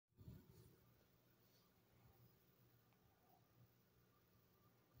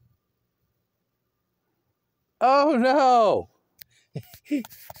Oh no!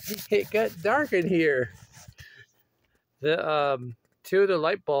 It got dark in here. The two of the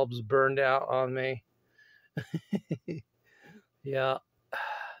light bulbs burned out on me. Yeah.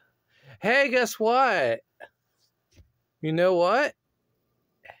 Hey, guess what? You know what?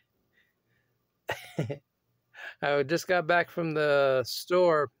 I just got back from the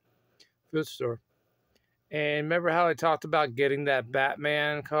store, food store. And remember how I talked about getting that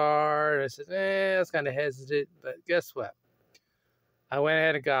Batman car? And I said, I was kind of hesitant, but guess what? I went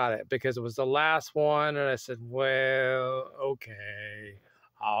ahead and got it because it was the last one. And I said, well, okay,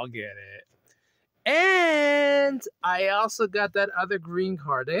 I'll get it. And I also got that other green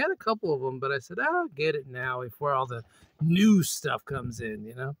car. They had a couple of them, but I said, I'll get it now before all the new stuff comes in,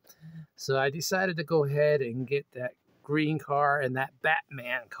 you know? So I decided to go ahead and get that green car and that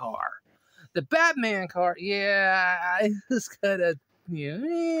Batman car. The Batman car, yeah, I was kind of, you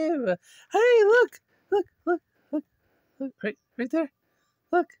know, hey, look, right there.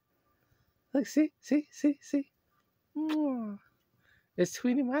 Look, see. Oh, it's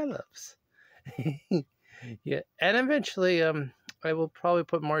Twin BFF. Yeah, and eventually, I will probably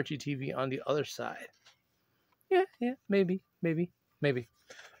put Margie TV on the other side. Yeah, maybe.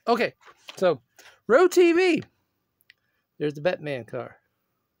 Okay, so Road TV. There's the Batman car.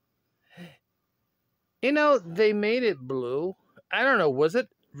 You know, they made it blue. I don't know, was it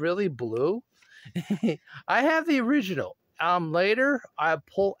really blue? I have the original. Later, I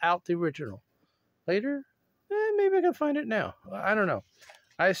pull out the original. Later, maybe I can find it now. I don't know.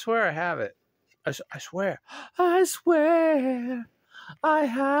 I swear I have it. I swear. I swear I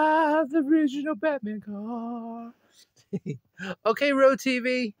have the original Batman car. Okay, Road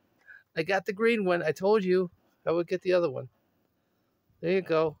TV. I got the green one. I told you I would get the other one. There you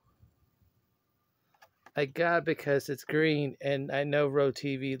go. I got it because it's green, and I know Road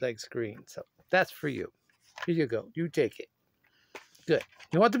TV likes green. So that's for you. Here you go. You take it. Good.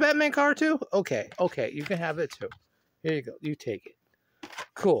 You want the Batman car too? Okay. You can have it too. Here you go. You take it.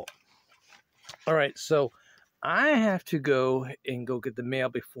 Cool. All right. So I have to go get the mail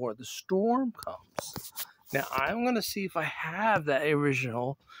before the storm comes. Now I'm going to see if I have that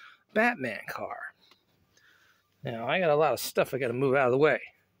original Batman car. Now I got a lot of stuff I got to move out of the way.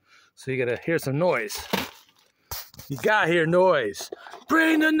 So you got to hear some noise. You got to hear noise.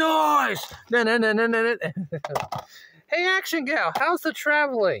 Bring the noise. No. Hey, Action Gal, how's the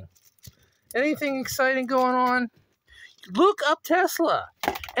traveling? Anything exciting going on? Look up Tesla.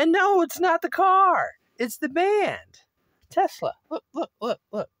 And no, it's not the car. It's the band. Tesla. Look.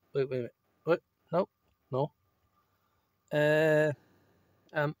 Wait. What? Nope. No. Yeah.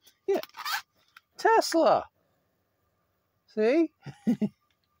 Tesla. See?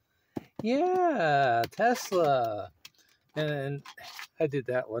 Yeah, Tesla. And I did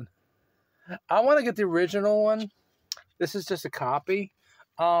that one. I want to get the original one. This is just a copy.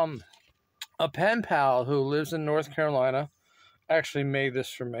 A pen pal who lives in North Carolina actually made this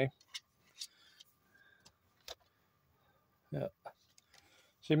for me. Yeah.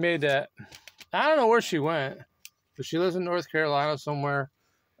 She made that. I don't know where she went, but she lives in North Carolina somewhere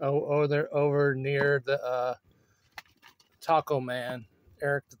over near the Taco Man.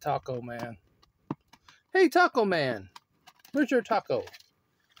 Eric the Taco Man. Hey, Taco Man. Where's your taco?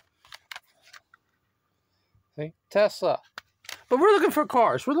 See? Tesla. But we're looking for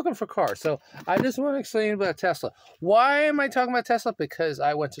cars. So I just want to explain about Tesla. Why am I talking about Tesla? Because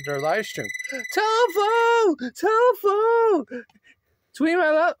I went to their live stream. Telephone! Twin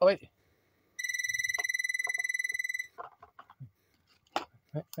BFF. Oh, wait.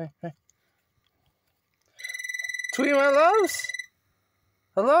 Hey. Twin BFF?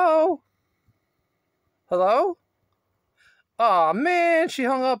 Hello? Aw, man, she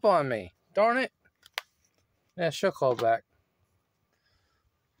hung up on me. Darn it. Yeah, she'll call back.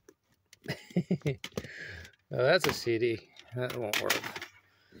 Oh, that's a CD. That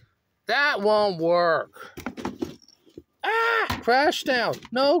won't work. Ah! Crash down.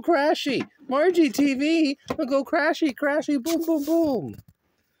 No, crashy. Margie TV. I'll go crashy. Boom.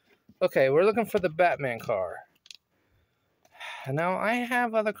 Okay, we're looking for the Batman car. Now, I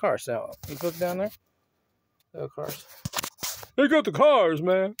have other cars. Now, you look down there. Other cars. They got the cars,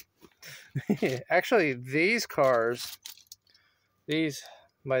 man. Actually, these cars,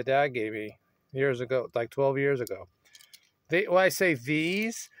 my dad gave me years ago, like 12 years ago. I say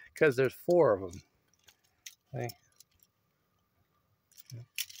these because there's 4 of them. Okay.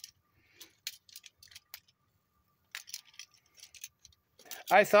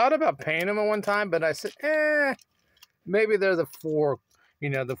 I thought about painting them at one time, but I said, maybe they're the 4. You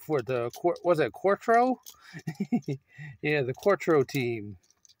know, was it Quartro? Yeah, the Quartro team.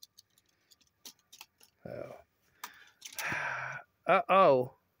 Oh.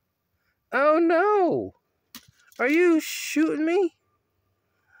 Uh-oh. Oh, no. Are you shooting me?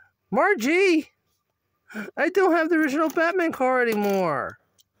 Margie! I don't have the original Batman car anymore.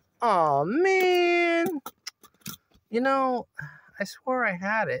 Oh man. You know, I swore I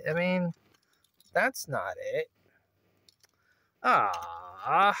had it. I mean, that's not it.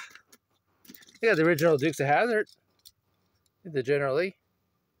 Ah. You got the original Dukes of Hazzard. The General Lee.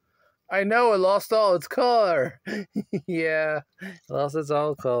 I know it lost all its color. Yeah, it lost its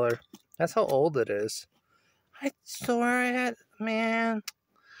all color. That's how old it is. I swore I had, man.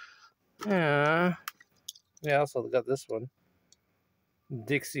 Yeah. Yeah, I also got this one.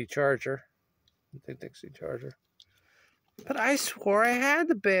 Dixie Charger. The Dixie Charger. But I swore I had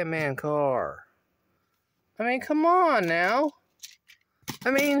the Batman car. I mean, come on now. I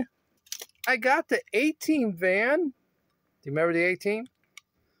mean, I got the 18 van. Do you remember the 18?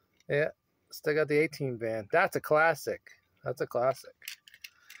 Yeah, still got the 18 van. That's a classic. That's a classic.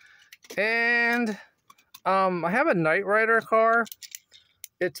 And I have a Knight Rider car.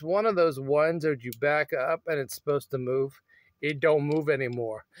 It's one of those ones that you back up and it's supposed to move. It don't move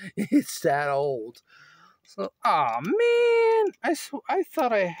anymore. It's that old. So, oh man, I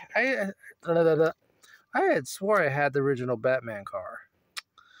thought I had swore I had the original Batman car.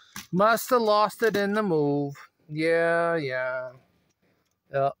 Must have lost it in the move. Yeah.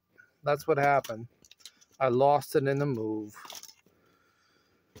 Yep, that's what happened. I lost it in the move.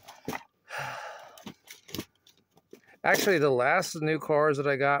 Actually, the last new cars that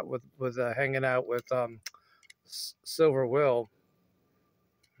I got with hanging out with Silver Will.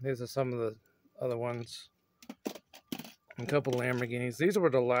 These are some of the other ones. A couple Lamborghinis. These were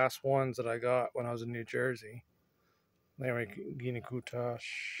the last ones that I got when I was in New Jersey. Lamborghini Countach.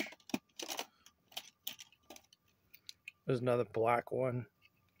 There's another black one.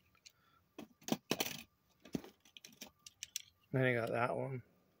 Then you got that one.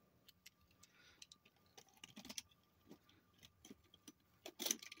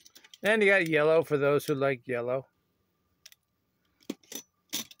 And you got yellow for those who like yellow.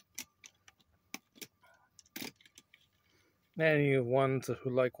 And you have ones who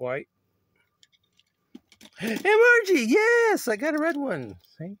like white. Emoji, yes, I got a red one.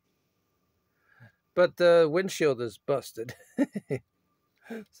 See? But the windshield is busted.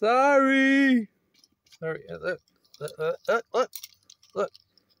 Sorry. Look.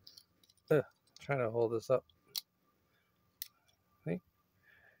 Trying to hold this up. See?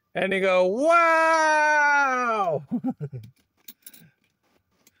 And you go, wow!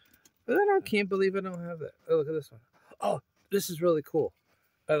 But I can't believe I don't have that. Oh, look at this one. Oh, this is really cool.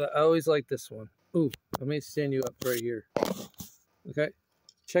 I always like this one. Ooh, let me stand you up right here. Okay,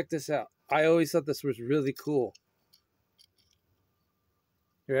 check this out. I always thought this was really cool.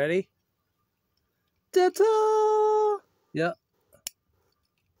 You ready? Ta-ta! Yep.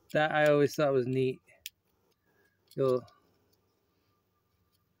 That I always thought was neat.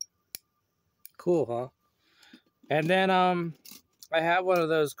 Cool, huh? And then I have one of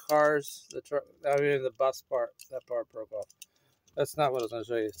those cars. The bus part. That part broke off. That's not what I was going to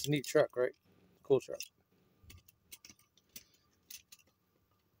show you. It's a neat truck, right? Cool truck.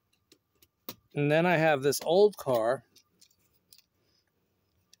 And then I have this old car.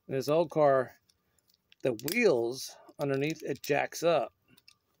 This old car, the wheels underneath it jacks up.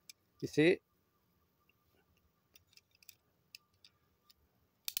 You see it?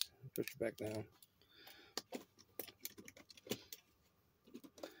 Push it back down.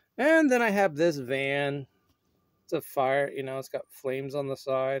 And then I have this van. It's a fire, you know, it's got flames on the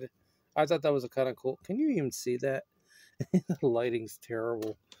side. I thought that was kind of cool. Can you even see that? The lighting's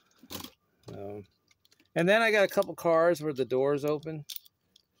terrible. And then I got a couple cars where the doors open,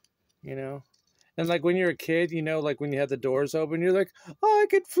 you know. And like when you're a kid, you know, like when you have the doors open, you're like, oh, I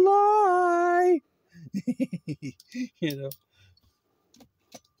could fly. You know.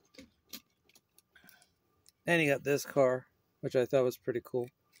 And you got this car, which I thought was pretty cool.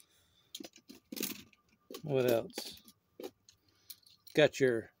 What else? Got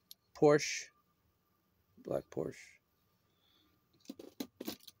your Porsche, black Porsche.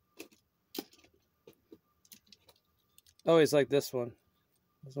 Always like this one.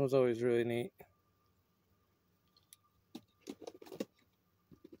 This one's always really neat.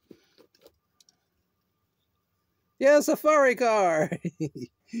 Yeah, safari car.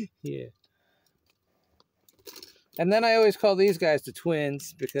 Yeah. And then I always call these guys the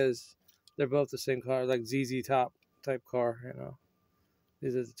twins because they're both the same car, like ZZ Top type car, you know.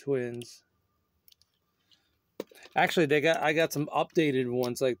 These are the twins. Actually, I got some updated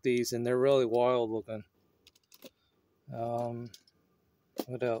ones like these, and they're really wild looking.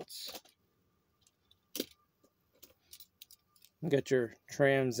 What else? You got your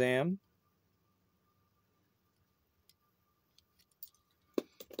Trans Am.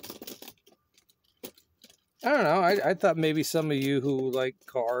 I don't know. I thought maybe some of you who like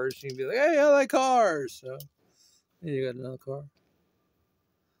cars, you'd be like, hey, I like cars. So you got another car.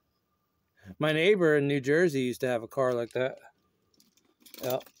 My neighbor in New Jersey used to have a car like that.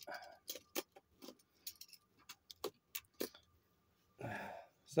 Yep.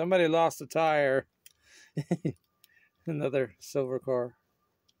 Somebody lost a tire. Another silver car.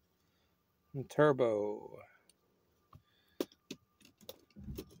 And turbo.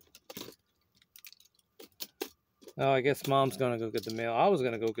 Oh, I guess Mom's gonna go get the mail. I was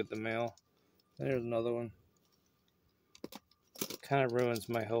gonna go get the mail. There's another one. Kind of ruins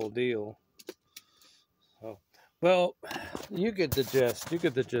my whole deal. So, well, you get the gist. You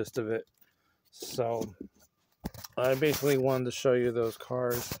get the gist of it. So, I basically wanted to show you those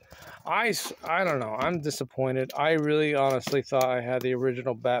cars. I don't know. I'm disappointed. I really honestly thought I had the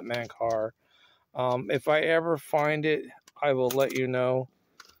original Batman car. If I ever find it, I will let you know.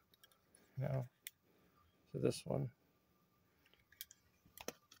 No. So this one.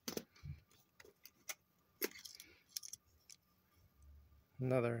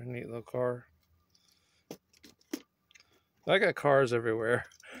 Another neat little car. I got cars everywhere.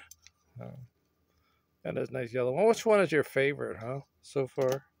 Got this nice yellow one. Which one is your favorite, huh? So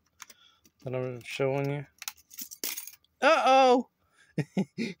far that I'm showing you. Uh-oh!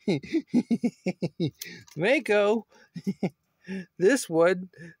 Mako! This one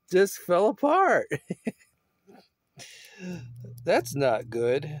just fell apart. That's not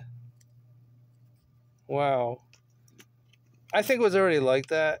good. Wow. I think it was already like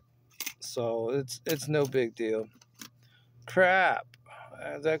that, so it's no big deal. Crap.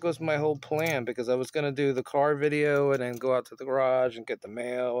 That goes my whole plan, because I was going to do the car video and then go out to the garage and get the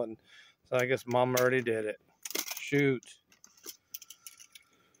mail, and so I guess Mom already did it. Shoot.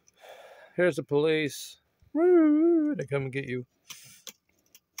 Here's the police. Woo, they come and get you.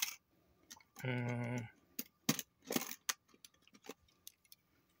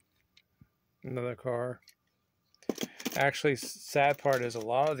 Another car. Actually, sad part is a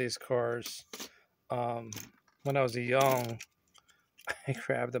lot of these cars, when I was young, I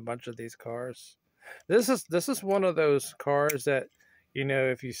grabbed a bunch of these cars. This is one of those cars that, you know,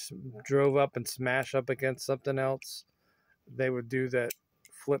 if you drove up and smash up against something else, they would do that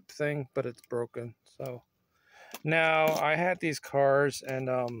flip thing, but it's broken. So now I had these cars, and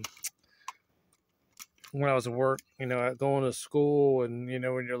when I was at work, you know, going to school, and you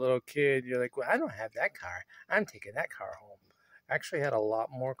know, when you're a little kid, you're like, well, I don't have that car. I'm taking that car home. I actually had a lot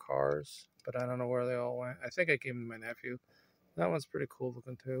more cars, but I don't know where they all went. I think I gave them to my nephew. That one's pretty cool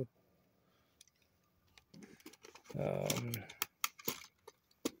looking too. I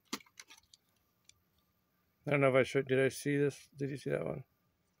don't know if I should. Did I see this? Did you see that one?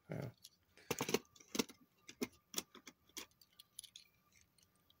 Yeah.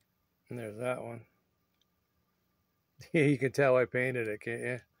 And there's that one. Yeah, you can tell I painted it, can't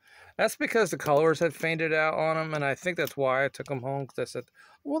you? That's because the colors had faded out on them, and I think that's why I took them home, because I said,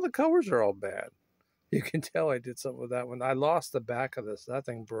 well, the colors are all bad. You can tell I did something with that one. I lost the back of this. That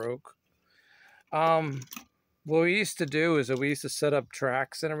thing broke. What we used to do is that we used to set up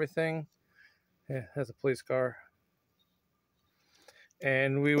tracks and everything. Yeah, that's a police car.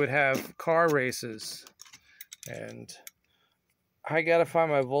 And we would have car races. And I got to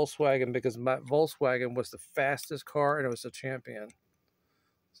find my Volkswagen, because my Volkswagen was the fastest car, and it was a champion.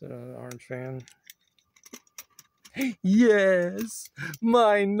 Is it an orange fan? Yes,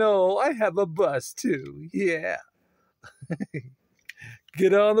 mine. No, I have a bus too. Yeah.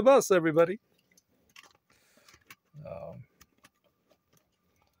 Get on the bus, everybody.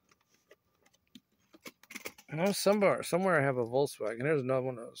 I know somewhere I have a Volkswagen. There's another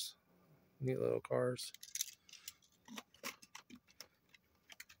one of those neat little cars.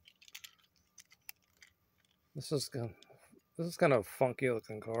 This is kind of a funky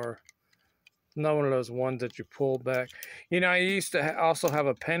looking car. Not one of those ones that you pull back. You know, I used to also have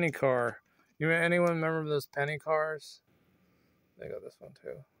a penny car. Anyone remember those penny cars? They got this one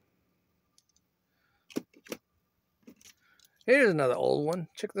too. Here's another old one.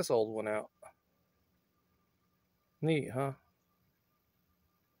 Check this old one out. Neat, huh?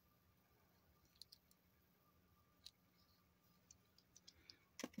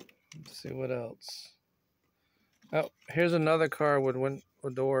 Let's see what else. Oh, here's another car with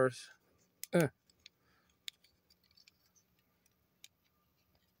doors.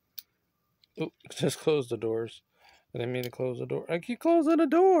 Oh, just close the doors. I didn't mean to close the door. I keep closing the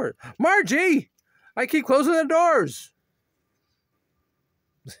door. Margie! I keep closing the doors.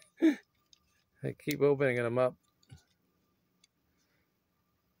 I keep opening them up.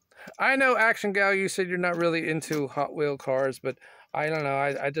 I know, Action Gal, you said you're not really into Hot Wheel cars, but I don't know.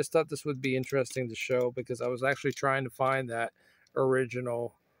 I just thought this would be interesting to show because I was actually trying to find that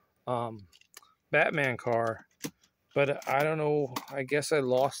original Batman car, but I don't know. I guess I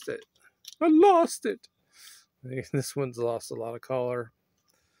lost it. I lost it. This one's lost a lot of color.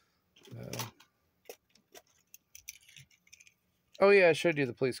 Oh yeah, I showed you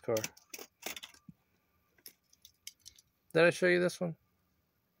the police car. Did I show you this one?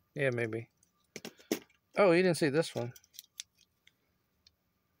 Yeah, maybe. Oh, you didn't see this one.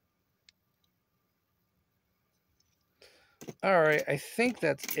 All right, I think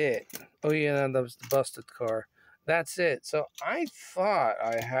that's it. Oh yeah, that was the busted car. That's it. So I thought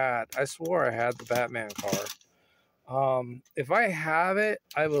I swore I had the Batman car. If I have it,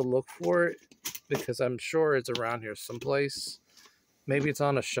 I will look for it because I'm sure it's around here someplace. Maybe it's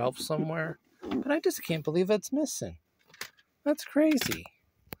on a shelf somewhere, but I just can't believe it's missing. That's crazy.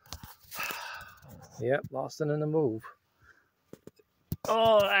 Yep, lost it in the move.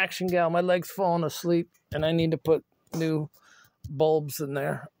 Oh, Action Gal, my leg's falling asleep, and I need to put new bulbs in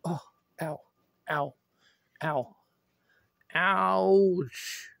there. Oh, ow, ow, ow,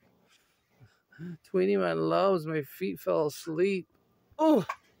 ouch. Tweety, my loves, my feet fell asleep. Oh,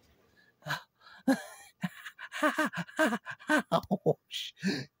 ouch.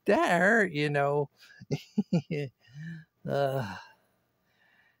 That hurt, you know.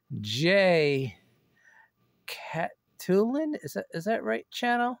 J. Catulin, is that right,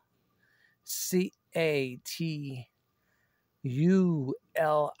 channel? CATULIN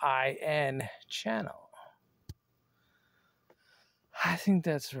channel. I think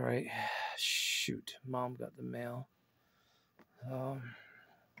that's right. Shoot, Mom got the mail.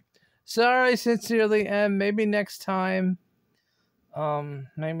 Sorry, sincerely, and maybe next time.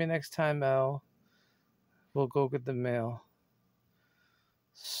 Maybe next time, Al, we'll go get the mail.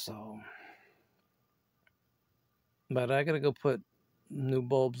 So, but I gotta go put new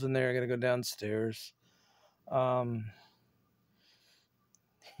bulbs in there. I gotta go downstairs.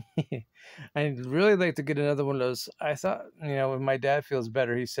 I'd really like to get another one of those. I thought, you know, when my dad feels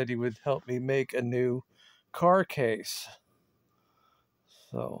better, he said he would help me make a new car case.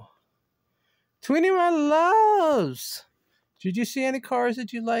 So, Tweety, my loves, did you see any cars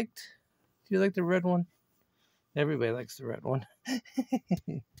that you liked? Do you like the red one? Everybody likes the red one.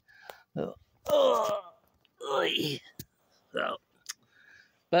 So,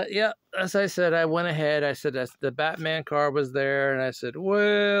 but yeah, as I said, I went ahead. I said the Batman car was there, and I said,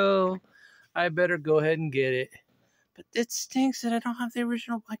 well, I better go ahead and get it. But it stinks that I don't have the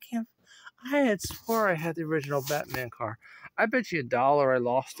original. I had swore I had the original Batman car. I bet you $1 I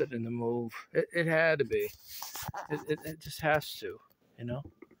lost it in the move. It had to be. It just has to, you know.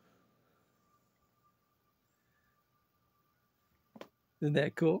 Isn't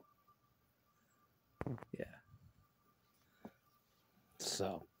that cool? Yeah.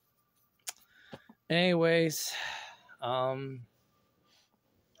 So, anyways, I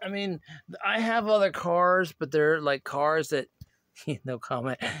mean, I have other cars, but they're like cars that, no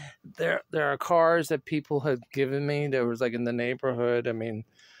comment. There are cars that people have given me that was like in the neighborhood. I mean,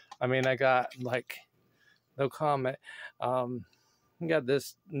 I got like, no comment. I got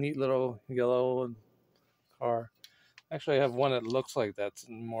this neat little yellow car. Actually, I have one that looks like that's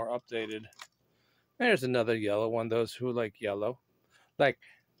more updated. There's another yellow one. Those who like yellow, like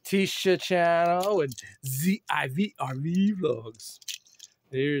Tisha Channel and ZIVRV vlogs.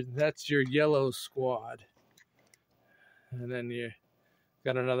 That's your yellow squad. And then you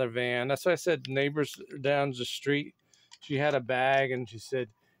got another van. That's why I said neighbors down the street. She had a bag and she said,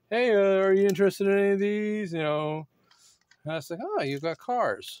 hey, are you interested in any of these? You know, and I was like, oh, you got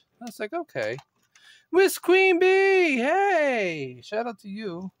cars. I was like, okay. Miss Queen Bee, hey, shout out to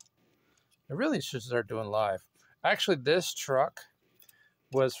you. I really should start doing live. Actually, this truck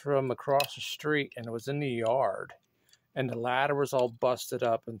was from across the street and it was in the yard. And the ladder was all busted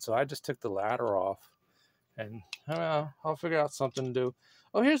up. And so I just took the ladder off. And I'll figure out something to do.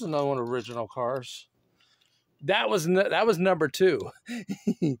 Oh, here's another one of original cars. That was number 2.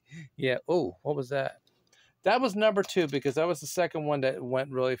 Yeah. Oh, what was that? That was number 2 because that was the second one that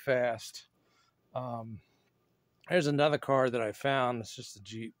went really fast. Here's another car that I found. It's just a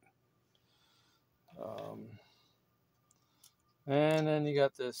Jeep. And then you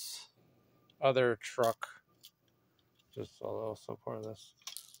got this other truck. Just also part of this.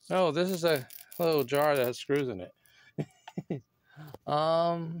 No, this is a little jar that has screws in it.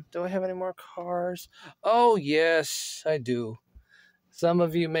 Do I have any more cars? Oh, yes, I do. Some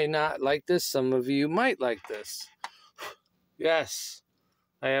of you may not like this. Some of you might like this. Yes,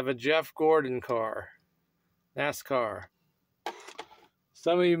 I have a Jeff Gordon car. NASCAR.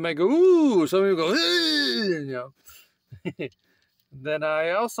 Some of you might go, ooh, some of you go, you know. Then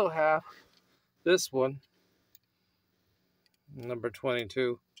I also have this one, number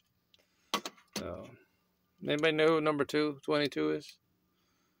 22. Anybody know who number 22 is?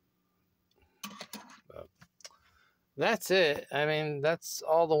 That's it. I mean, that's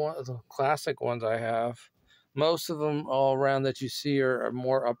all the classic ones I have. Most of them all around that you see are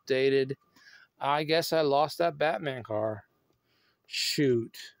more updated. I guess I lost that Batman car.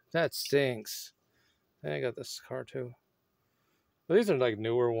 Shoot, that stinks. I got this car too. These are like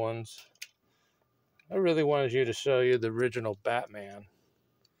newer ones. I really wanted you to show you the original Batman.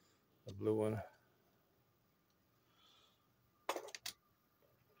 The blue one.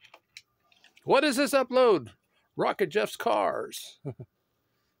 What is this upload? Rocket Jeff's cars.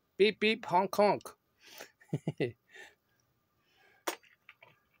 Beep beep honk honk.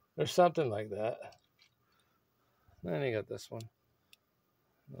 Or something like that. Then you got this one.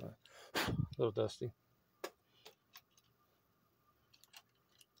 A little dusty.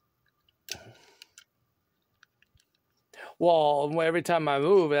 Well, every time I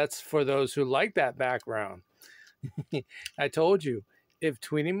move, that's for those who like that background. I told you, if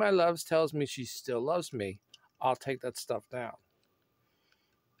Tweenie My Loves tells me she still loves me, I'll take that stuff down.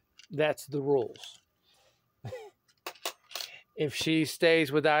 That's the rules. If she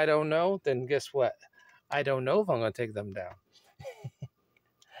stays with I don't know, then guess what? I don't know if I'm going to take them down.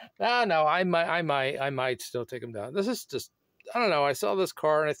 No, I might still take them down. This is just, I don't know. I saw this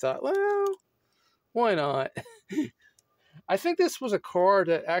car and I thought, well, why not? I think this was a car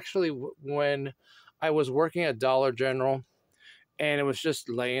that actually, when I was working at Dollar General, and it was just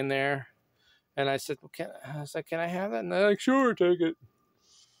laying there, and I said, well, can I have that? And they're like, sure, take it.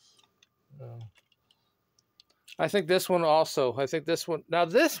 I think this one also. I think this one. Now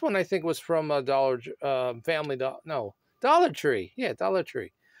this one I think was from a Dollar Tree. Yeah, Dollar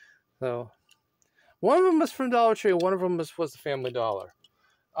Tree. So one of them was from Dollar Tree. One of them was the Family Dollar.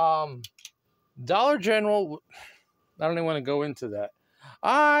 Dollar General. I don't even want to go into that.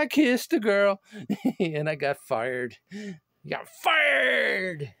 I kissed a girl and I got fired. Got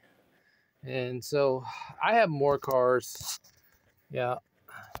fired. And so I have more cars. Yeah.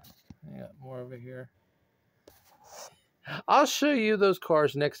 I got more over here. I'll show you those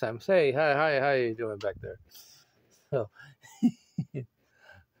cars next time. Say hi, how you doing back there? So,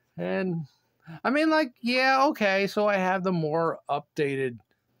 and I mean, like, yeah, okay. So I have the more updated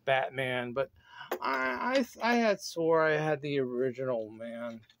Batman, but I had swore I had the original,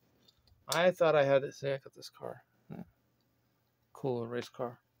 man. I thought I had it. Say, I got this car. Yeah. Cool race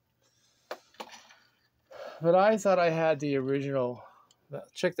car. But I thought I had the original.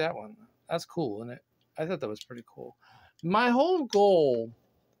 Check that one. That's cool, isn't it? I thought that was pretty cool. My whole goal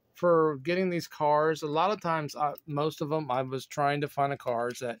for getting these cars, a lot of times, most of them, I was trying to find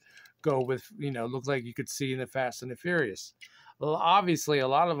cars that go with, look like you could see in the Fast and the Furious. Well, obviously, a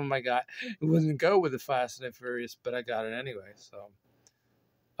lot of them I got, it wouldn't go with the Fast and the Furious, but I got it anyway. So,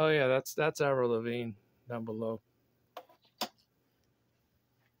 oh yeah, that's Avril Lavigne down below.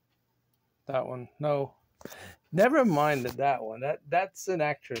 That one, no, never mind that one. That's an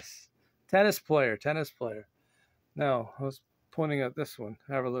actress, tennis player. No, I was pointing at this one,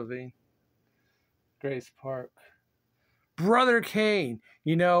 Avril Lavigne, Grace Park, Brother Kane.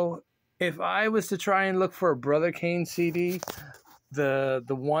 If I was to try and look for a Brother Kane CD, the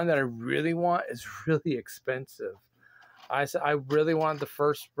one that I really want is really expensive. I really want the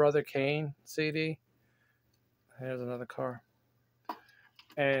first Brother Kane CD. Here's another car.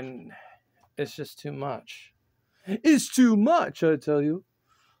 And it's just too much. It's too much, I tell you.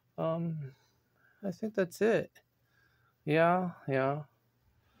 I think that's it. Yeah.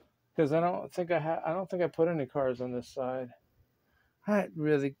 Because I don't think I put any cars on this side. That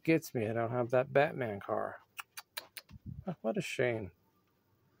really gets me. I don't have that Batman car. What a shame.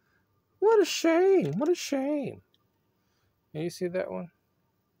 What a shame. What a shame. Can you see that one?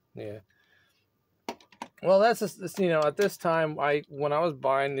 Yeah. Well, that's just, at this time, when I was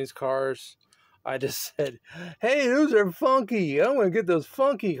buying these cars, I just said, hey, those are funky. I'm going to get those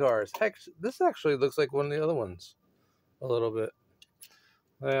funky cars. Heck, this actually looks like one of the other ones a little bit.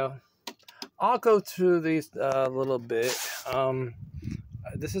 Well, I'll go through these a little bit.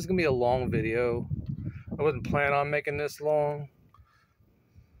 This is going to be a long video. I wasn't planning on making this long.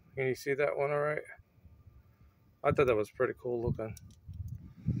 Can you see that one all right? I thought that was pretty cool looking.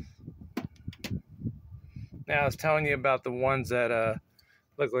 Now, I was telling you about the ones that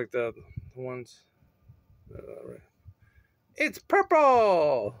look like the ones. It's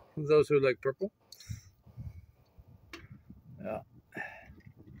purple! Those who like purple. Yeah.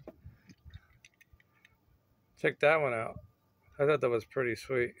 Check that one out. I thought that was pretty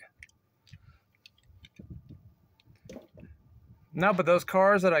sweet. No, but those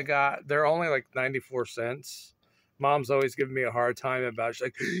cars that I got, they're only like 94 cents. Mom's always giving me a hard time about it. She's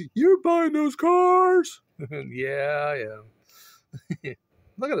like, you're buying those cars? Yeah, yeah.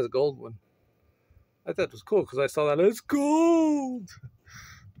 Look at this gold one. I thought it was cool because I saw that it's gold.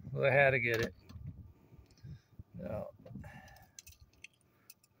 Well, I had to get it. No.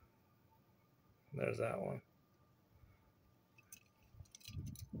 There's that one.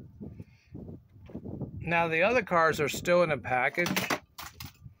 Now the other cars are still in a package.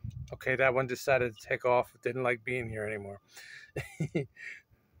 Okay, that one decided to take off. It didn't like being here anymore. Yeah,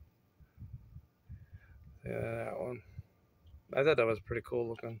 that one. I thought that was pretty cool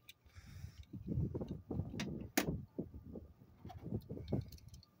looking.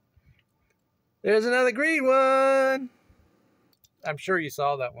 There's another green one. I'm sure you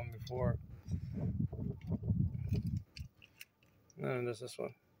saw that one before. And there's this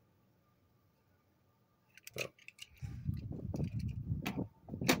one. Oh.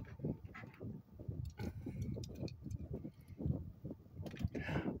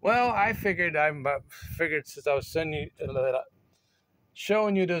 Well, I figured since I was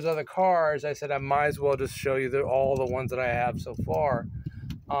showing you those other cars, I said I might as well just show you all the ones that I have so far.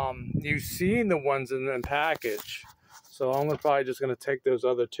 You've seen the ones in the package, so I'm probably just gonna take those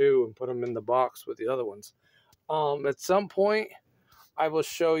other two and put them in the box with the other ones. At some point, I will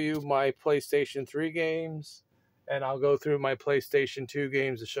show you my PlayStation 3 games, and I'll go through my PlayStation 2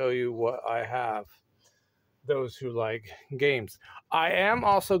 games to show you what I have. Those who like games. I am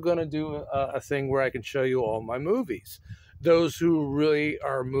also going to do a thing where I can show you all my movies. Those who really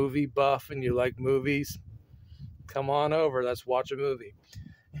are movie buff and you like movies, come on over. Let's watch a movie.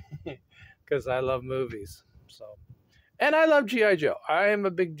 Because I love movies. So, and I love G.I. Joe. I am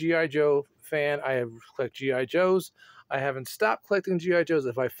a big G.I. Joe fan. I have collected G.I. Joes. I haven't stopped collecting G.I. Joes.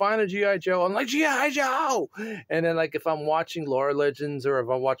 If I find a G.I. Joe, I'm like, G.I. Joe! And then, like, if I'm watching Lore Legends or if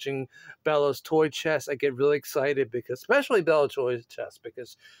I'm watching Bella's Toy Chest, I get really excited because, especially Bella's Toy Chest,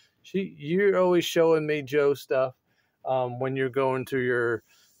 because you're always showing me Joe stuff when you're going to your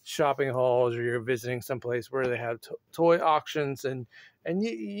shopping halls or you're visiting someplace where they have toy auctions and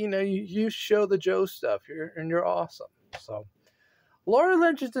you show the Joe stuff. You're awesome. So. Laura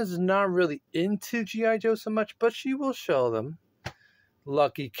Legends is not really into G.I. Joe so much, but she will show them.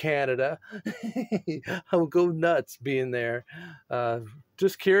 Lucky Canada. I will go nuts being there.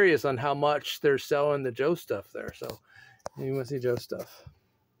 Just curious on how much they're selling the Joe stuff there. So you want to see Joe stuff.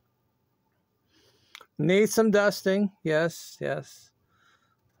 Need some dusting. Yes, yes.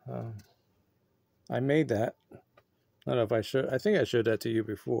 I made that. I don't know if I should. I think I showed that to you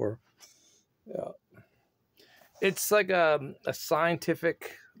before. Yeah. It's like a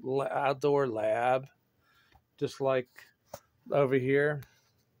scientific outdoor lab, just like over here.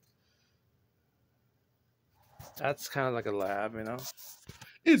 That's kind of like a lab, you know.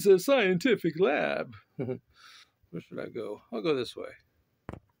 It's a scientific lab. Where should I go? I'll go this way.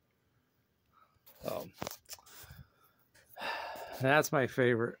 That's my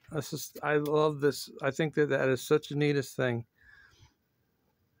favorite. I love this. I think that is such the neatest thing.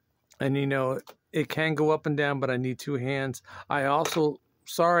 And it can go up and down, but I need two hands. I also,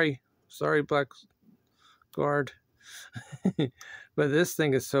 sorry, Black Guard. But this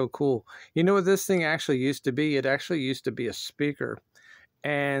thing is so cool. You know what this thing actually used to be? It actually used to be a speaker.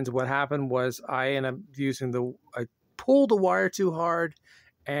 And what happened was I ended up I pulled the wire too hard,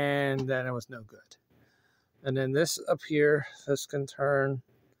 and then it was no good. And then this up here, this can turn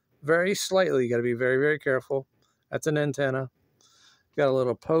very slightly. You got to be very, very careful. That's an antenna. Got a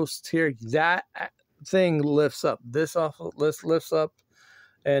little post here. That thing lifts up. This lifts up,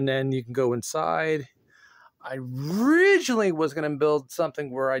 and then you can go inside. I originally was going to build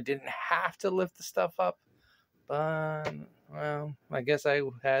something where I didn't have to lift the stuff up, but well, I guess I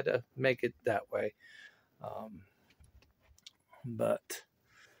had to make it that way. But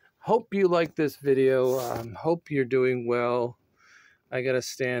hope you like this video. Hope you're doing well. I got to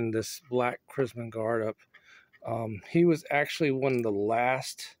stand this Black Christmas Guard up. He was actually one of the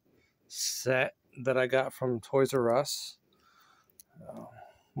last set that I got from Toys R Us.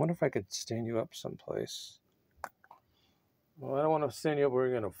 Wonder if I could stand you up someplace. Well, I don't want to stand you up where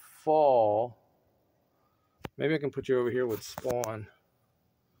you're going to fall. Maybe I can put you over here with Spawn.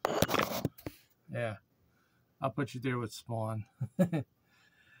 Yeah, I'll put you there with Spawn.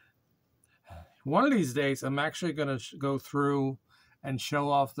 One of these days, I'm actually going to go through and show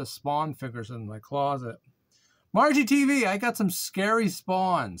off the Spawn figures in my closet. Margie TV, I got some scary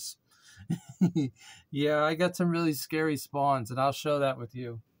Spawns. Yeah, I got some really scary Spawns, and I'll show that with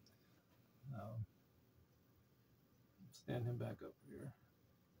you. stand him back up here.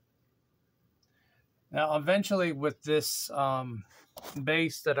 Now, eventually, with this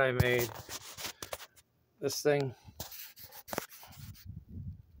base that I made, this thing.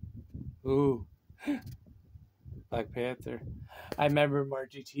 Ooh, Black Panther. I remember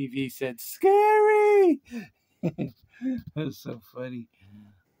Margie TV said, "Scary." It was so funny.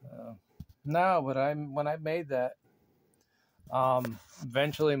 No, but when I made that,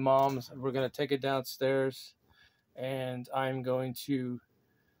 eventually, we're gonna take it downstairs, and I'm going to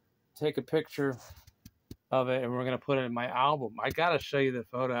take a picture of it, and we're gonna put it in my album. I gotta show you the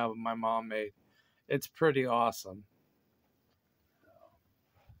photo album my mom made. It's pretty awesome.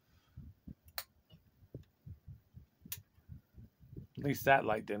 At least that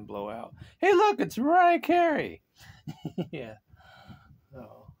light didn't blow out. Hey, look, it's Mariah Carey. Yeah.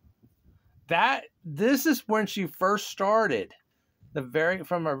 So this is when she first started,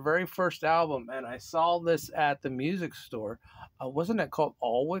 from her very first album, and I saw this at the music store. Wasn't it called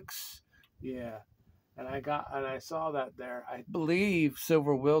Alwick's? Yeah. And I saw that there. I believe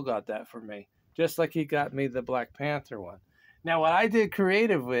Silver Will got that for me, just like he got me the Black Panther one. Now, what I did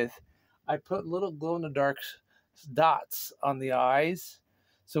creative with, I put little glow-in-the-dark dots on the eyes,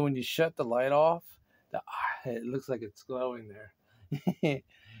 so when you shut the light off, it looks like it's glowing there.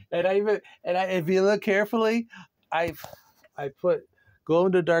 And if you look carefully, I put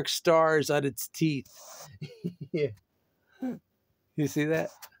glow-in-the-dark stars on its teeth. Yeah, you see that?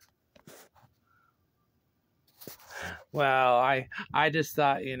 Well, I just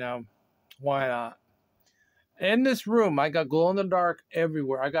thought, why not? In this room, I got glow-in-the-dark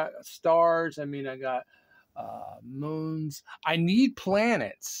everywhere. I got stars. I got moons. I need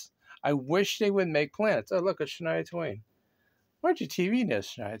planets. I wish they would make planets. Oh, look, it's Shania Twain. Where'd your TV know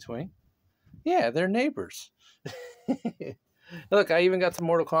Shania Twain? Yeah, they're neighbors. Look, I even got some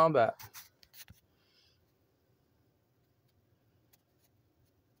Mortal Kombat.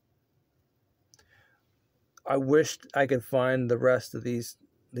 I wished I could find the rest of these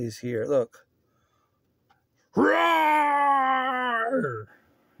here. Look. Roar!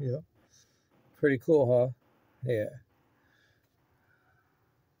 Yeah. Pretty cool, huh? Yeah.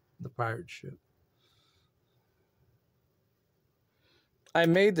 The pirate ship. I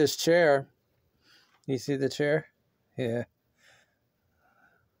made this chair. You see the chair? Yeah.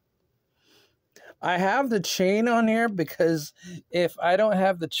 I have the chain on here because if I don't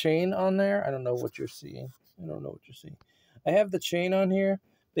have the chain on there, I don't know what you're seeing. I have the chain on here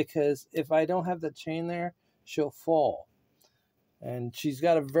because if I don't have the chain there, she'll fall. And she's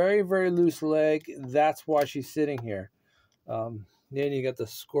got a very, very loose leg. That's why she's sitting here. Then you got the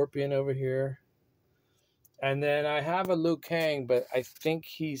scorpion over here. And then I have a Liu Kang, but I think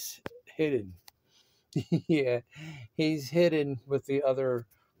he's hidden. Yeah, he's hidden with the other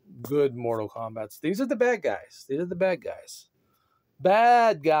good Mortal Kombats. These are the bad guys.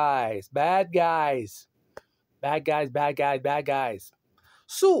 Bad guys.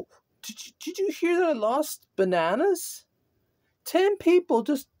 So, did you hear that I lost bananas? 10 people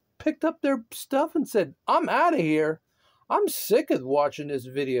just picked up their stuff and said, "I'm out of here. I'm sick of watching these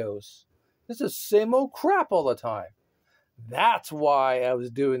videos. This is the same old crap all the time." That's why I was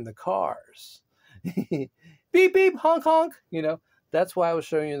doing the cars. Beep, beep, honk, honk. That's why I was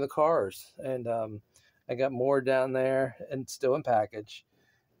showing you the cars. And I got more down there and still in package.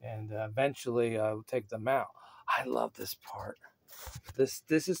 And eventually I'll take them out. I love this part. This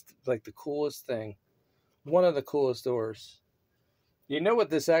is like the coolest thing. One of the coolest doors. You know what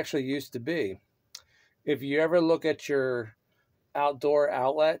this actually used to be? If you ever look at your outdoor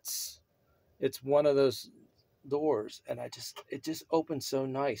outlets, it's one of those doors, and it just opens so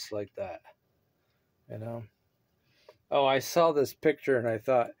nice like that. Oh, I saw this picture and I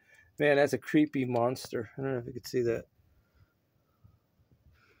thought, man, that's a creepy monster. I don't know if you could see that.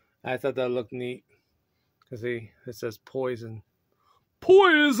 I thought that looked neat because it says poison.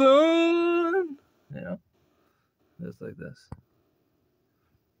 Poison! Just like this.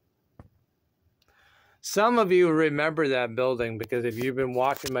 Some of you remember that building because if you've been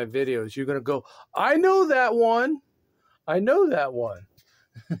watching my videos, you're going to go, I know that one.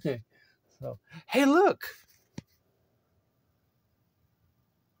 So, hey, look.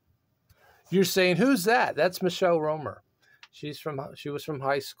 You're saying, who's that? That's Michelle Romer. She was from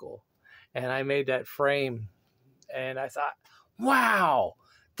high school. And I made that frame. And I thought, wow,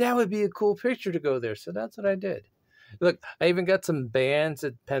 that would be a cool picture to go there. So that's what I did. Look, I even got some bands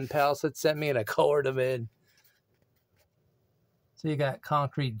that Pen Pals had sent me, and I colored them in. So you got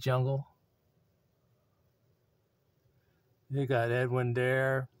Concrete Jungle. You got Edwin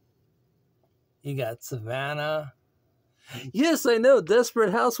Dare. You got Savannah. Yes, I know,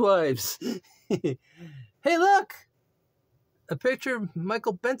 Desperate Housewives. Hey, look. A picture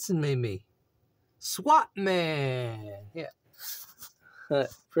Michael Benson made me. SWAT Man. Yeah.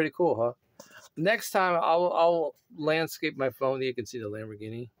 Pretty cool, huh? Next time I'll landscape my phone. You can see the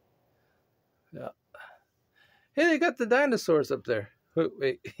Lamborghini. Yeah. Hey, they got the dinosaurs up there.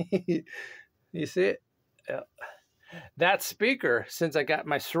 Wait. You see it? Yeah. That speaker, since I got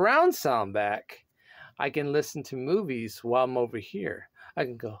my surround sound back, I can listen to movies while I'm over here. I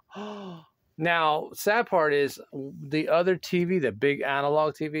can go, oh. Now, sad part is the other TV, the big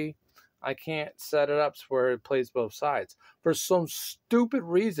analog TV, I can't set it up where it plays both sides. For some stupid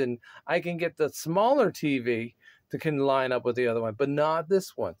reason, I can get the smaller TV that can line up with the other one, but not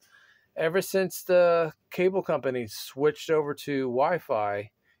this one. Ever since the cable company switched over to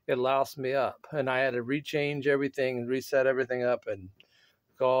Wi-Fi, it loused me up. And I had to rechange everything and reset everything up and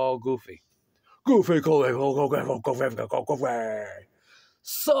go all goofy. Goofy.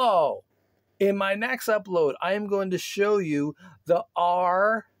 So, in my next upload, I am going to show you the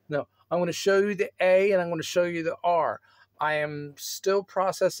R. No, I'm going to show you the A and I'm going to show you the R. I am still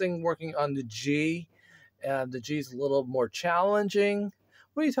processing, working on the G. The G is a little more challenging.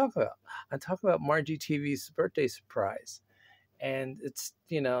 What are you talking about? I'm talking about Margie TV's birthday surprise. And it's,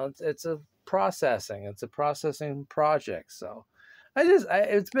 you know, it's a processing. It's a processing project. So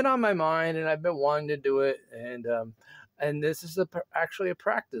it's been on my mind and I've been wanting to do it. And this is actually a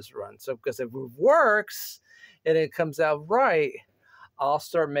practice run. So because if it works and it comes out right, I'll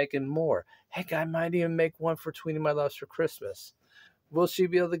start making more. Heck, I might even make one for Tweenie My Loves for Christmas. Will she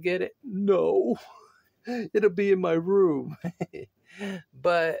be able to get it? No. It'll be in my room.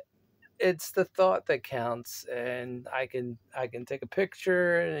 But it's the thought that counts, and I can take a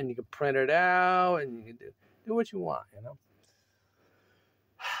picture and you can print it out and you can do what you want, you know.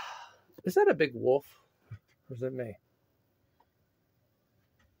 Is that a big wolf? Or is it me?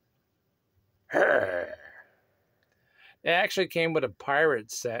 It actually came with a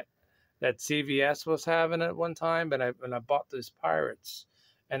pirate set that CVS was having at one time, and I bought these pirates,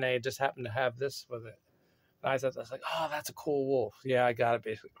 and they just happened to have this with it. And I was like, oh, that's a cool wolf. Yeah, I got it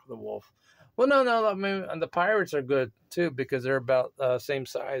basically for the wolf. Well, no. I mean, and the pirates are good too because they're about same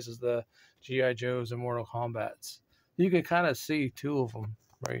size as the GI Joes and Mortal Kombats. You can kind of see two of them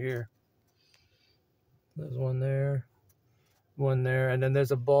right here. There's one there, and then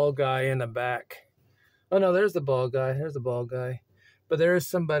there's a bald guy in the back. Oh no, there's the bald guy. There's the bald guy, but there is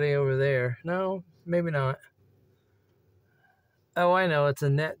somebody over there. No, maybe not. Oh, I know. It's a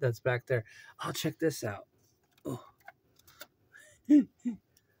net that's back there. Oh, check this out. Oh. You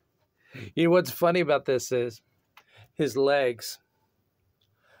know what's funny about this is his legs.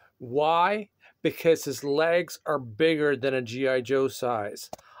 Why? Because his legs are bigger than a G.I. Joe size.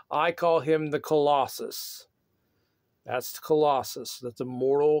 I call him the Colossus. That's the Colossus. That's a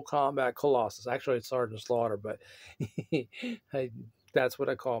Mortal Kombat Colossus. Actually, it's Sergeant Slaughter, but that's what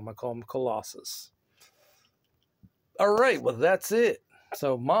I call him. I call him Colossus. All right, well, that's it.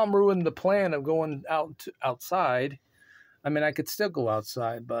 So Mom ruined the plan of going outside. I mean, I could still go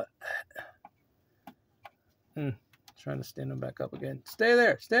outside, but trying to stand him back up again. Stay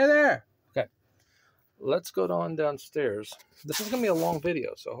there. Stay there. Okay. Let's go on downstairs. This is going to be a long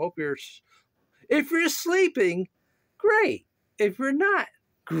video, so I hope if you're sleeping, great. If you're not,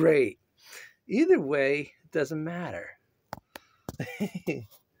 great. Either way, it doesn't matter.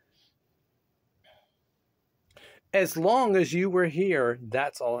 As long as you were here,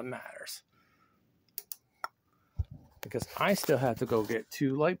 that's all that matters. Because I still have to go get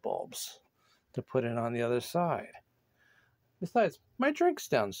 2 light bulbs to put in on the other side. Besides, my drink's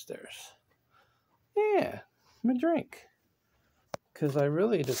downstairs. Yeah, my drink. Because I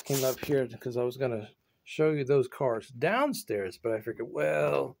really just came up here because I was going to show you those cars downstairs. But I figured,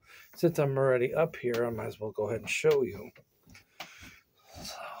 well, since I'm already up here, I might as well go ahead and show you.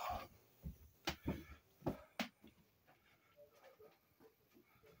 So.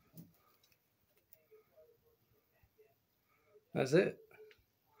 That's it.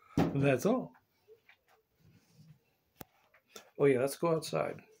 That's all. Oh yeah, let's go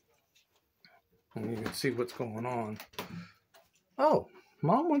outside. And you can see what's going on. Oh,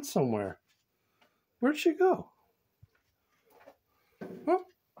 Mom went somewhere. Where'd she go? Huh?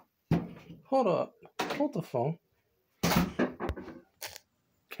 Hold up. Hold the phone.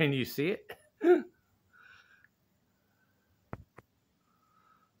 Can you see it?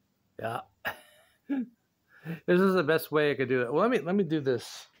 Yeah. This is the best way I could do it. Well, let me do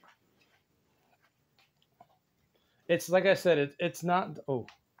this. It's like I said, it's not. Oh,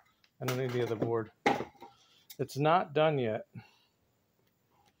 I don't need the other board. It's not done yet.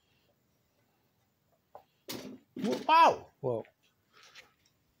 Wow. Whoa.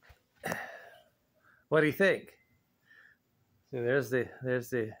 What do you think? See,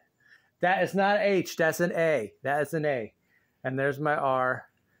 that is not H, that's an A. That is an A. And there's my R.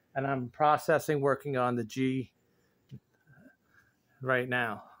 And I'm processing, working on the G right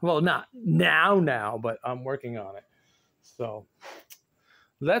now. Well, not now, but I'm working on it. So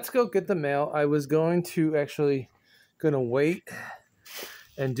let's go get the mail. I was going to wait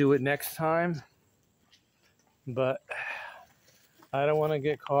and do it next time, but I don't want to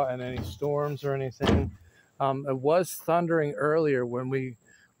get caught in any storms or anything. It was thundering earlier when we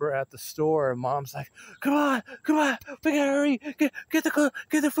were at the store, and Mom's like, come on, we gotta hurry, get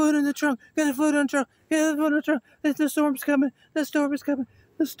the food in the trunk, get the food in the trunk, the storm's coming, the storm is coming.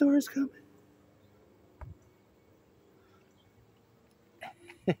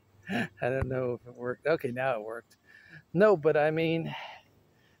 I don't know if it worked. Okay, now it worked. No, but I mean,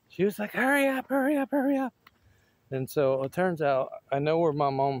 she was like, hurry up. And so it turns out, I know where my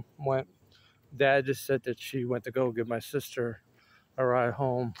mom went. Dad just said that she went to go give my sister a ride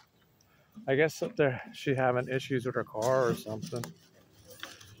home. I guess up there she's having issues with her car or something.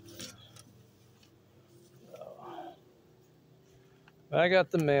 I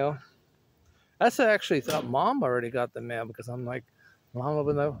got the mail. I actually thought Mom already got the mail because I'm like,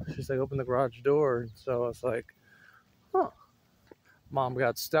 Mom, she's like, open the garage door. And so I was like, huh. Mom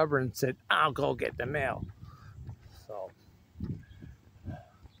got stubborn and said, I'll go get the mail. So,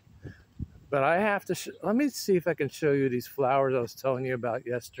 but I have to, let me see if I can show you these flowers I was telling you about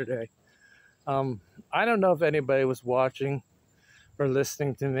yesterday. I don't know if anybody was watching or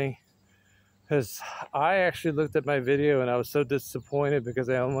listening to me, because I actually looked at my video and I was so disappointed because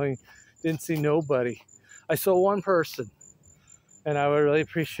I didn't see nobody. I saw one person and I really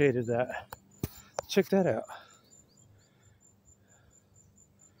appreciated that. Check that out.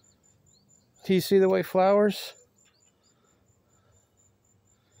 Do you see the white flowers?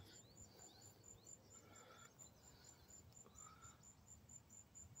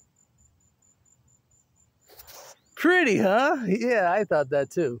 Pretty, huh? Yeah, I thought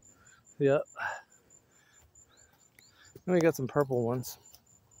that too. Yep. And we got some purple ones.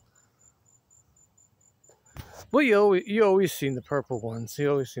 Well, you always seen the purple ones.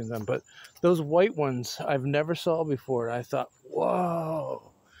 You always seen them, but those white ones I've never saw before. And I thought,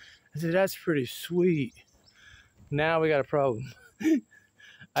 whoa, I said, that's pretty sweet. Now we got a problem.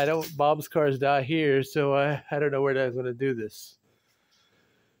 Bob's car's not here, so I don't know where I'm going to do this.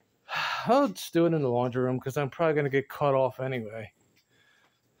 I'll just do it in the laundry room because I'm probably going to get cut off anyway.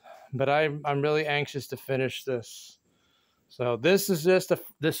 But I'm really anxious to finish this. So this is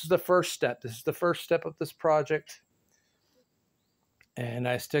the first step. This is the first step of this project. And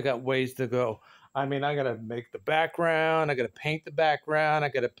I still got ways to go. I mean, I got to make the background. I got to paint the background. I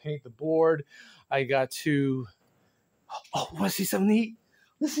got to paint the board. I got to... Oh, want to see something neat?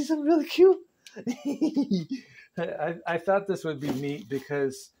 Let's see something really cute. I thought this would be neat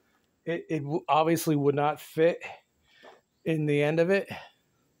because it obviously would not fit in the end of it.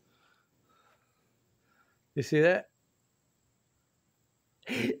 You see that?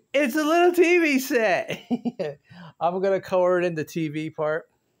 It's a little TV set. I'm going to color it in the TV part.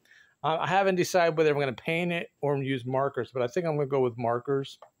 I haven't decided whether I'm going to paint it or use markers, but I think I'm going to go with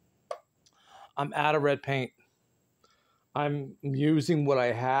markers. I'm out of red paint. I'm using what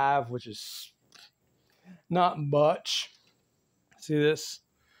I have, which is not much. See this?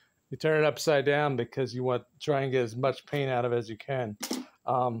 You turn it upside down because you want to try and get as much paint out of it as you can.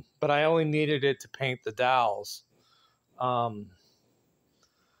 But I only needed it to paint the dowels. So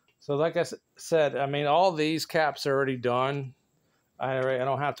like I said, I mean, all these caps are already done. I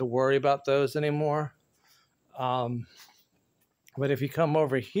don't have to worry about those anymore. But if you come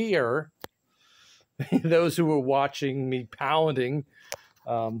over here, those who were watching me pounding,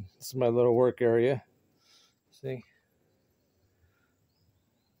 this is my little work area. See?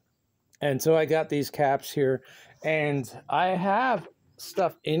 And so I got these caps here, and I have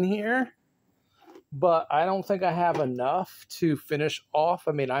stuff in here, but I don't think I have enough to finish off.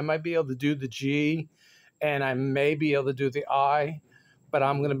 I mean, I might be able to do the G, and I may be able to do the I, but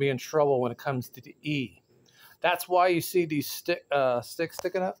I'm going to be in trouble when it comes to the E. That's why you see these sticks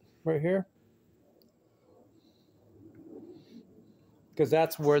sticking up right here, because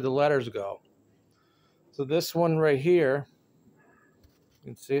that's where the letters go. So this one right here,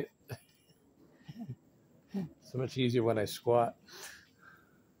 you can see it. So much easier when I squat.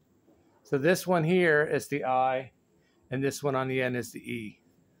 So this one here is the I, and this one on the end is the E.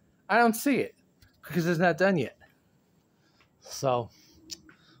 I don't see it because it's not done yet. So,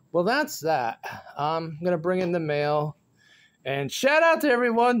 well, that's that. I'm going to bring in the mail, and shout out to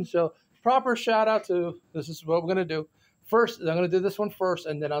everyone. So proper shout out to, this is what we're going to do. First, I'm going to do this one first,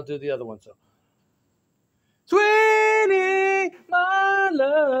 and then I'll do the other one. So, Twin me, my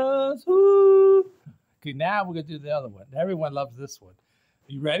loves. Woo. Okay, now we're gonna do the other one. Everyone loves this one.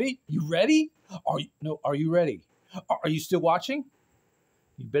 Are you ready? You ready? Are you ready? Are you still watching?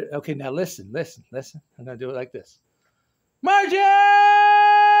 You better. Okay, now listen. I'm gonna do it like this. Margie!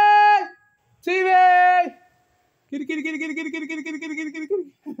 TV! Kitty.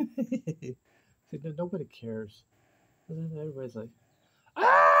 Nobody cares. Everybody's like,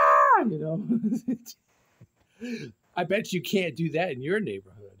 ah! You know. I bet you can't do that in your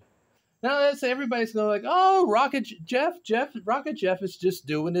neighborhood. Now that's everybody's going like, oh, Rocket Jeff is just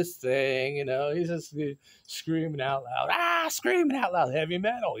doing his thing, you know. He's just screaming out loud, screaming out loud, heavy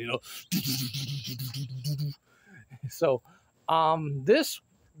metal, you know. So, this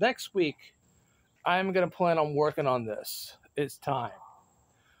next week, I'm gonna plan on working on this. It's time.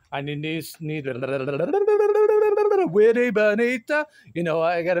 I need witty bonita. You know,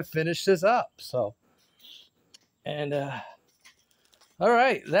 I gotta finish this up. So, and all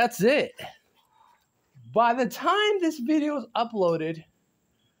right, that's it. By the time this video is uploaded,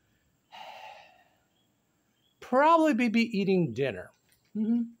 probably be eating dinner.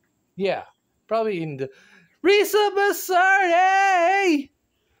 Yeah, probably eating the Risa Basardi.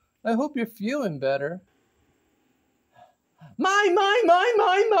 I hope you're feeling better. Mine.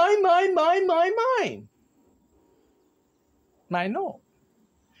 Mine, no.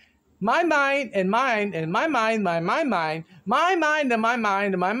 My mind and mine and my mind, my mind and my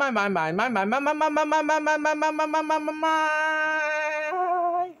mind and my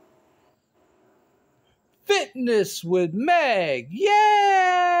Fitness with Meg,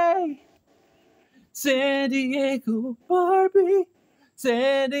 yay! San Diego Barbie.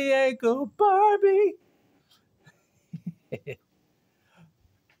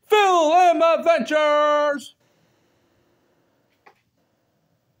 Phil M Adventures.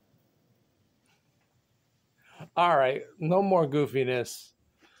 All right, no more goofiness.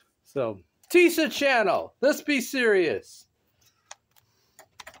 So, Tisa channel, let's be serious.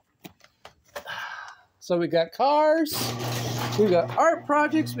 So we got cars, we got art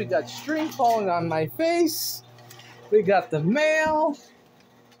projects, we got string falling on my face, we got the mail.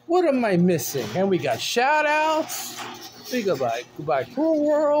 What am I missing? And we got shout outs. We go goodbye Cool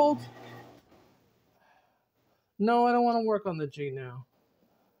World. No, I don't want to work on the G now.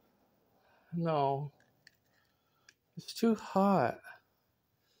 No. It's too hot.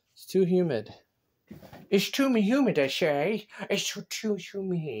 It's too humid. It's too humid, I say. It's too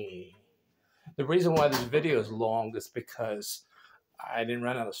humid. The reason why this video is long is because I didn't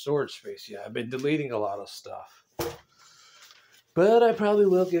run out of storage space yet. I've been deleting a lot of stuff. But I probably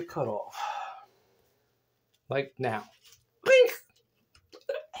will get cut off. Like now. Blink!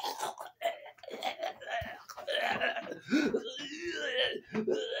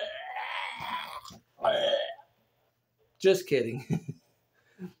 Just kidding.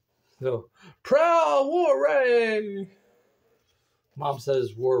 So, proud war ray. Mom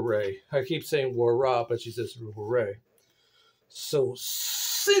says war ray. I keep saying war ra, but she says war ray. So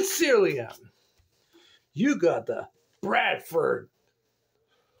sincerely, you got the Bradford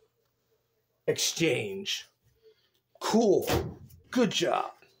exchange. Cool. Good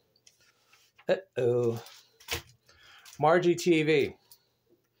job. Uh-oh. Margie TV.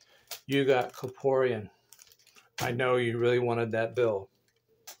 You got Corporean. I know you really wanted that bill.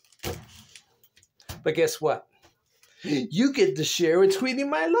 But guess what? You get to share with Tweety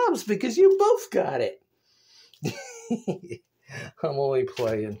My Loves because you both got it. I'm only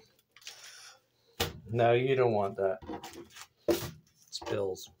playing. No, you don't want that. It's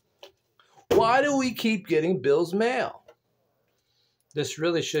bills. Why do we keep getting Bill's mail? This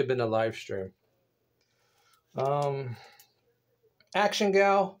really should have been a live stream. Action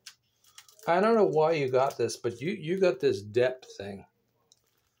Gal. I don't know why you got this, but you got this depth thing.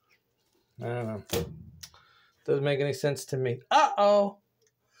 I don't know. Doesn't make any sense to me. Uh-oh.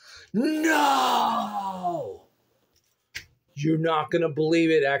 No! You're not going to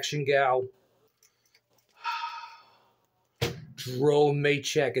believe it, Action Gal. Drone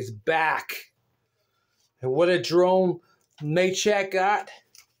Maycheck is back. And what did Drone Maycheck got?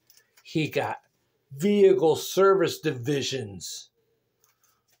 He got vehicle service divisions.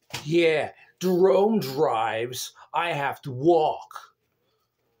 Yeah, drone drives. I have to walk.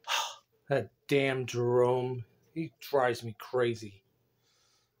 That damn Jerome. He drives me crazy.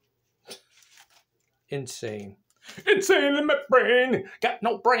 Insane. Insane in my brain. Got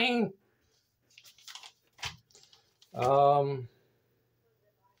no brain.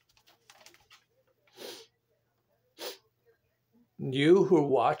 You who are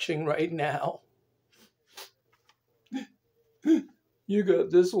watching right now, you got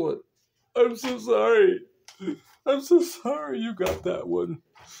this one. I'm so sorry. I'm so sorry you got that one.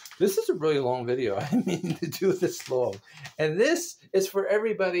 This is a really long video. I didn't mean to do this long. And this is for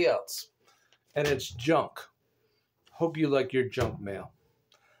everybody else. And it's junk. Hope you like your junk mail.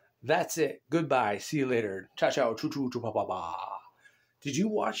 That's it. Goodbye. See you later. Ciao, ciao. Choo, choo, choo, pa, pa, pa. Did you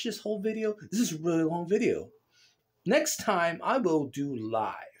watch this whole video? This is a really long video. Next time, I will do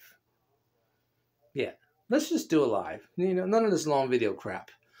live. Yeah, let's just do a live. You know, none of this long video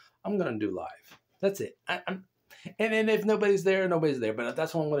crap. I'm going to do live. That's it. And if nobody's there, nobody's there. But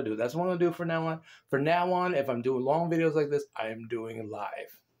that's what I'm going to do. That's what I'm going to do from now on. From now on, if I'm doing long videos like this, I am doing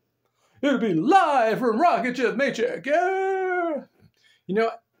live. It'll be live from Rocket Jeff Maycheck. Yeah! You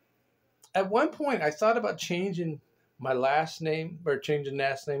know, at one point, I thought about changing my last name or changing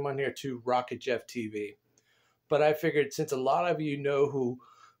last name on here to Rocket Jeff TV. But I figured since a lot of you know who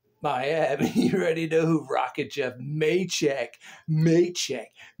I am, you already know who Rocket Jeff Maycheck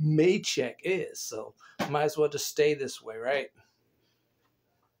is. So might as well just stay this way, right?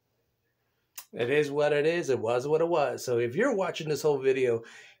 It is what it is. It was what it was. So if you're watching this whole video,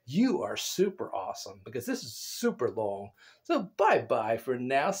 you are super awesome because this is super long. So bye-bye for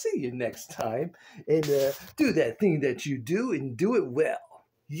now. See you next time. And do that thing that you do and do it well.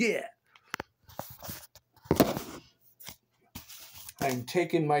 Yeah. I'm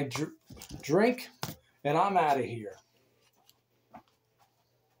taking my drink and I'm out of here.